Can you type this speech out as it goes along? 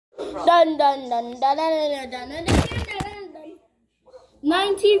Dun dun dun dun dun dun dun dun dun.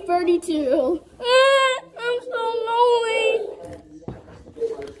 1932. I'm so lonely.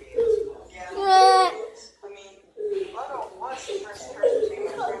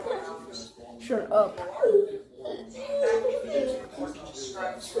 Shut up.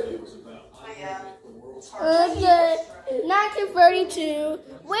 Okay. 1932.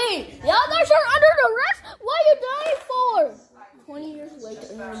 Wait, y'all guys are under the arrest? What are you dying for? 20 years later.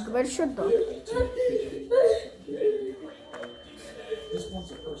 Better shut up. This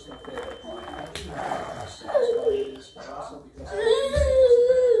one's a personal favorite.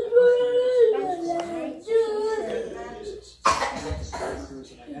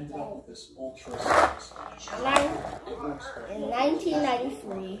 In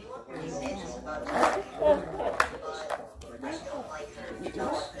 1993.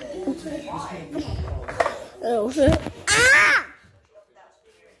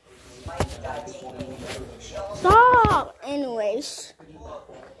 Stop! Anyways.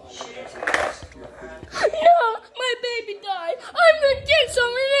 No, my baby died. I'm gonna get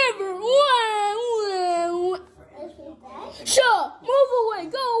some liver. Sure, move away,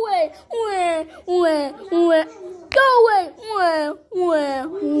 go away. Go away.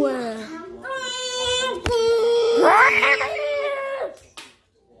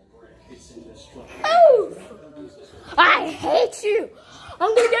 Oh, I hate you.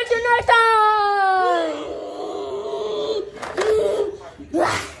 I'm gonna get you next time.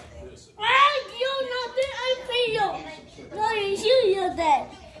 You're nothing. I feel. No, you're dead.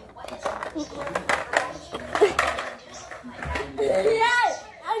 Yeah,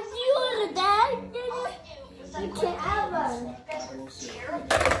 you are the dad. You can't have us.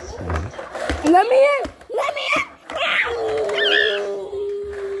 Let me in. Let me in.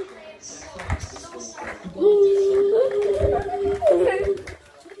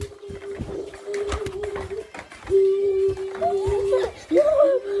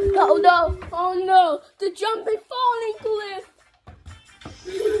 Oh no! Oh no! The jumping falling cliff!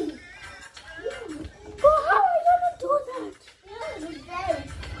 Well, how are you gonna do that?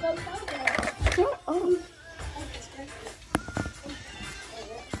 Shut up.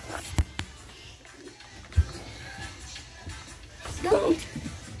 Don't.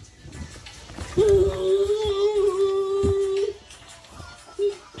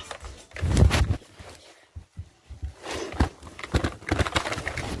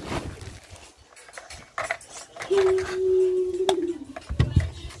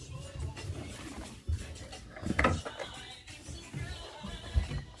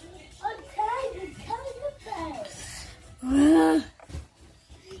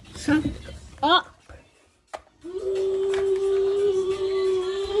 Shut up.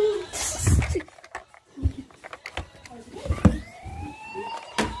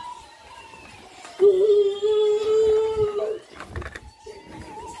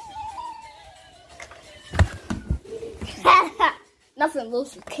 Nothing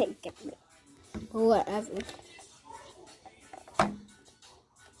Lucy can't get me. Whatever.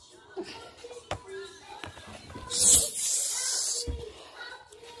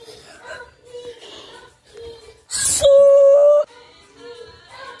 So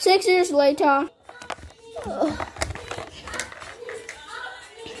 6 years later.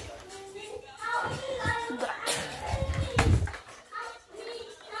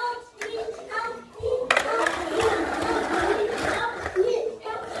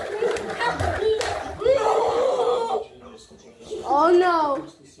 Oh no!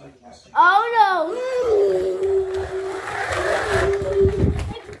 Oh no!